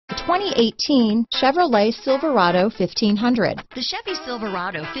2018 Chevrolet Silverado 1500. The Chevy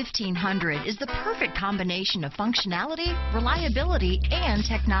Silverado 1500 is the perfect combination of functionality, reliability, and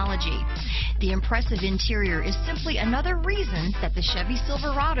technology. The impressive interior is simply another reason that the Chevy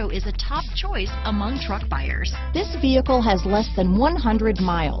Silverado is a top choice among truck buyers. This vehicle has less than 100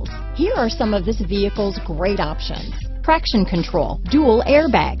 miles. Here are some of this vehicle's great options: traction control, dual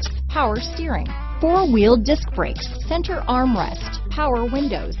airbags, power steering, four-wheel disc brakes, center armrest, power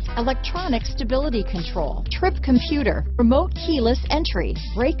windows, electronic stability control, trip computer, remote keyless entry,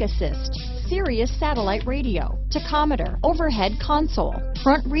 brake assist, Sirius satellite radio, tachometer, overhead console,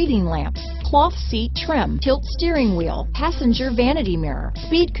 front reading lamps, cloth seat trim, tilt steering wheel, passenger vanity mirror,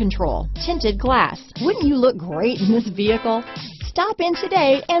 speed control, tinted glass. Wouldn't you look great in this vehicle? Stop in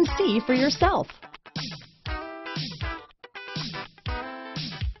today and see for yourself.